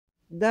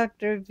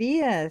Dr.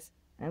 Vias,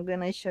 I'm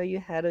gonna show you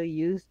how to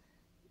use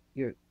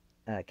your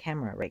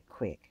camera right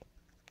quick.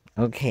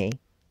 Okay.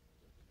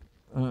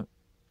 Mm,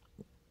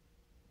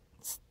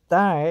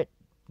 Start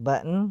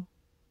button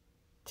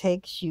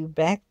takes you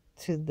back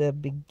to the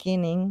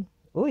beginning.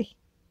 Ooh,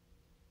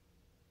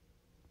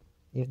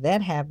 if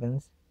that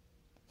happens,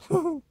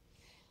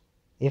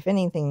 if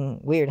anything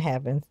weird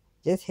happens,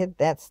 just hit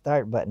that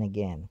start button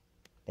again.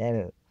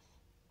 That'll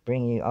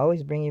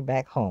always bring you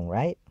back home,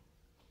 right?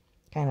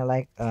 Kind of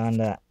like on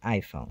the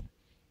iPhone.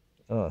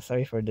 Oh,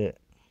 sorry for the.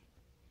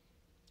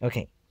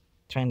 Okay,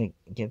 trying to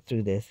get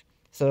through this.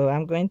 So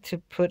I'm going to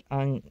put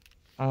on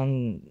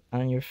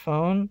your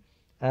phone.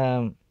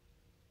 Um,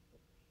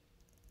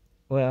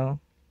 well,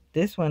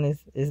 this one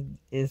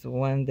is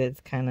one that's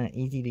kind of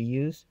easy to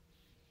use,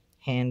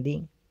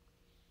 handy.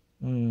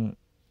 Mm,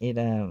 it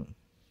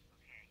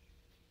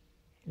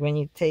when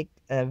you take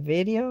a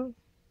video,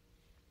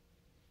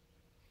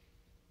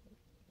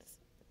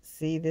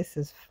 see this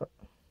is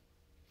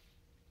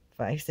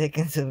 5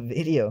 seconds of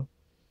video.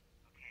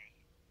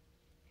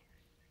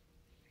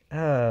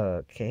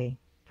 Oh, okay,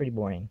 pretty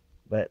boring.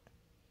 But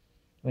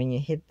when you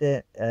hit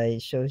the,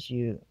 it shows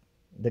you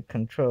the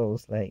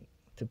controls like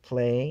to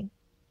play,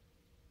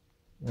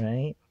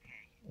 right?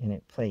 And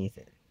it plays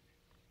it,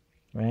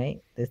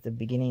 right? That's the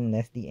beginning,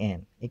 that's the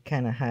end. It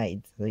kind of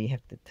hides, so you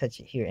have to touch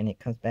it here and it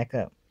comes back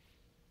up.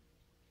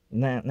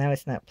 Now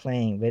it's not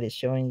playing, but it's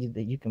showing you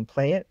that you can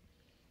play it.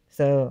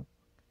 So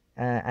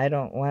I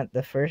don't want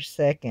the first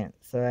second,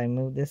 so I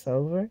move this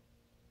over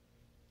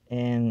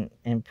and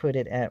put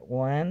it at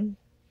 1.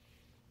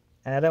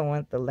 I don't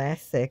want the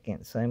last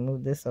second, so I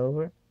move this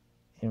over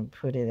and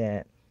put it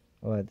at,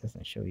 well, it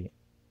doesn't show you.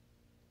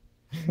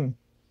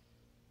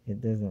 It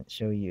doesn't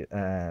show you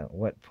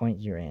what point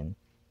you're in.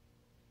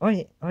 Oh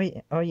yeah, oh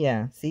yeah, oh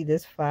yeah. See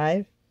this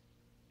 5,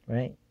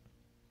 right?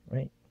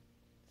 Right.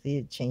 See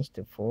it changed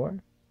to 4,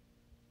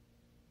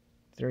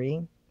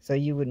 3. So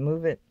you would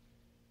move it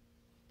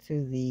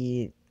to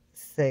the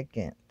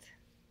second.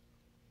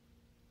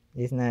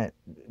 It's not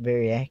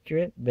very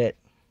accurate, but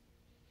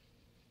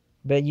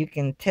you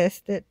can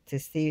test it to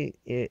see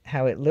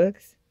how it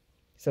looks.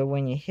 So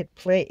when you hit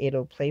play,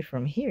 it'll play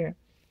from here,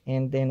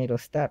 and then it'll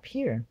stop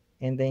here,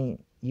 and then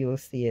you'll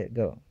see it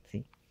go.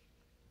 See?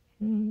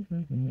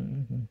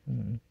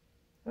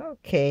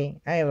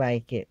 Okay, I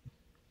like it.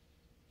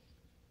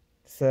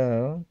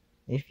 So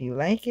if you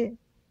like it,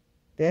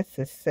 that's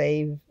a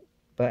save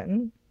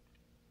button.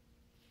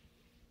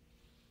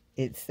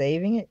 It's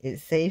saving it. It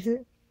saves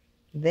it.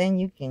 Then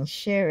you can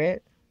share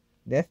it.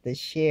 That's the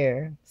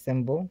share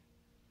symbol.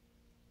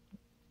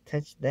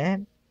 Touch that,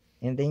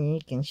 and then you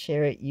can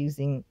share it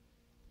using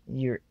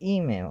your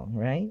email,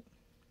 right?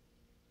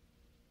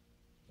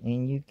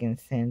 And you can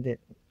send it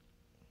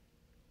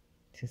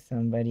to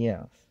somebody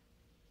else.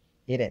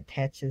 It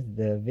attaches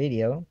the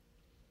video,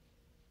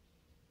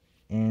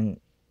 and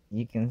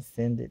you can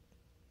send it.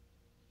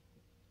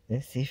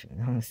 Let's see if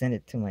I'm gonna send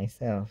it to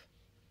myself.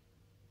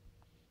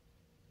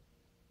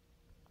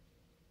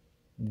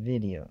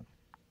 Video.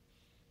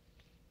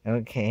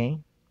 Okay,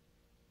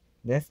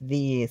 that's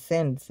the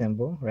send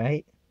symbol,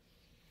 right?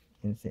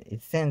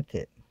 It sent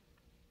it.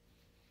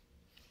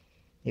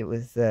 It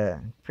was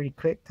pretty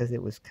quick because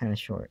it was kind of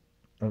short.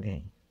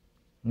 Okay,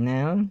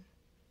 now,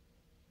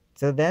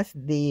 so that's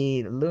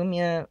the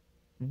Lumia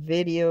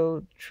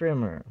video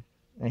trimmer.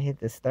 I hit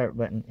the start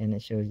button and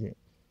it shows it.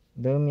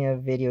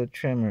 Lumia video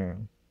trimmer.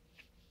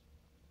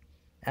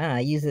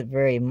 I use it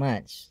very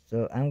much,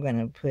 so I'm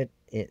gonna put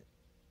it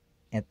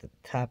at the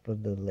top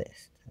of the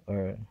list,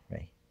 or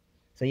right.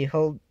 So you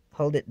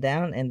hold it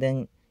down, and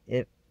then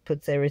it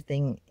puts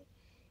everything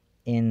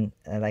in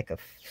like a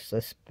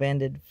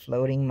suspended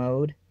floating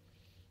mode,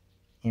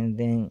 and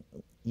then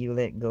you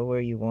let go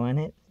where you want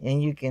it,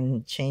 and you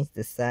can change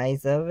the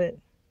size of it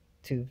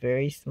to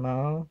very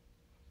small,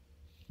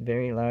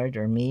 very large,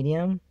 or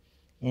medium,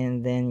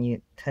 and then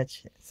you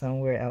touch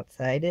somewhere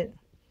outside it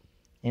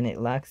and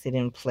it locks it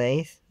in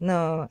place.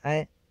 No,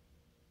 I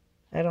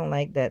don't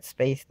like that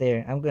space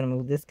there. I'm gonna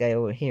move this guy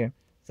over here.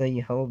 So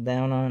you hold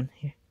down on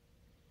here,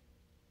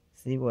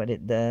 see what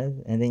it does,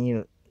 and then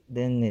you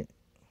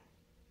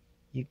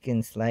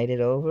can slide it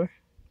over.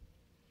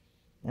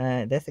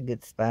 That's a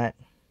good spot.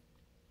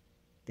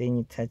 Then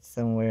you touch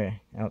somewhere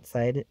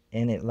outside it,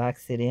 and it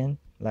locks it in,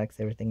 locks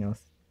everything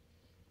else.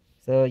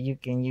 So you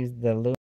can use the loop.